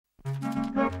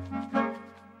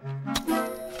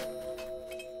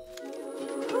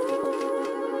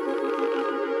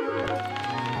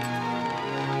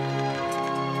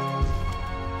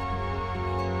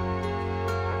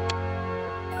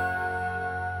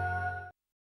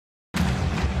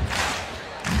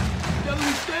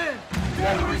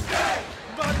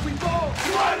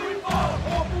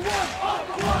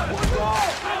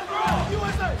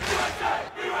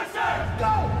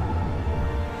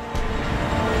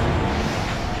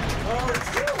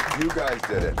You guys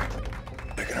did it.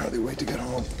 I can hardly wait to get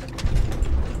home.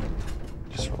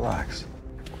 Just relax.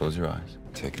 Close your eyes.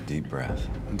 Take a deep breath.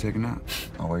 And take a nap.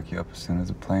 I'll wake you up as soon as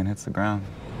the plane hits the ground.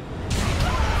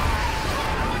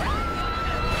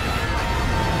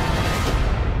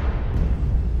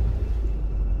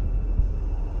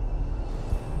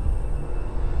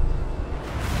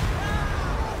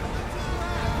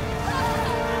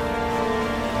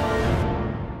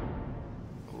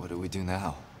 What do we do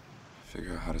now?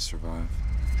 Figure out how to survive.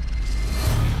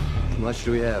 How much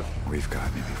do we have? We've got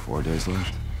maybe 4 days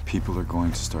left. People are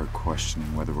going to start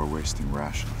questioning whether we're wasting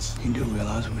rations. You do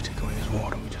realize if we take away his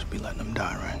water, we'd just be letting him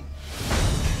die, right?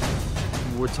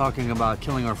 We're talking about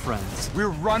killing our friends. We're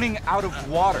running out of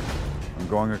water. I'm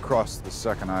going across the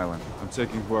second island. I'm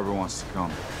taking whoever wants to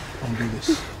come. Don't do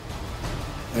this.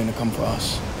 They're gonna come for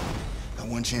us. Got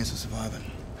one chance of surviving.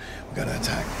 We gotta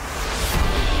attack.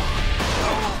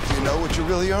 You know what you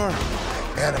really are?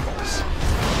 Animals.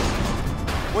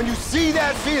 When you see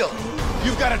that field,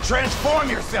 you've got to transform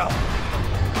yourself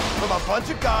from a bunch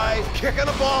of guys kicking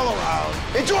a ball around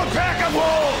into a pack of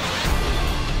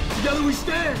wolves! Together we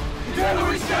stand! Together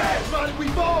we stand! Divided we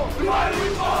fall! Divided we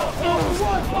fall! All for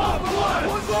one! All for one!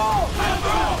 One for all!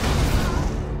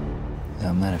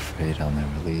 I'm not afraid I'll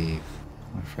never leave.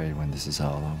 I'm afraid when this is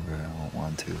all over, I won't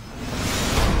want to.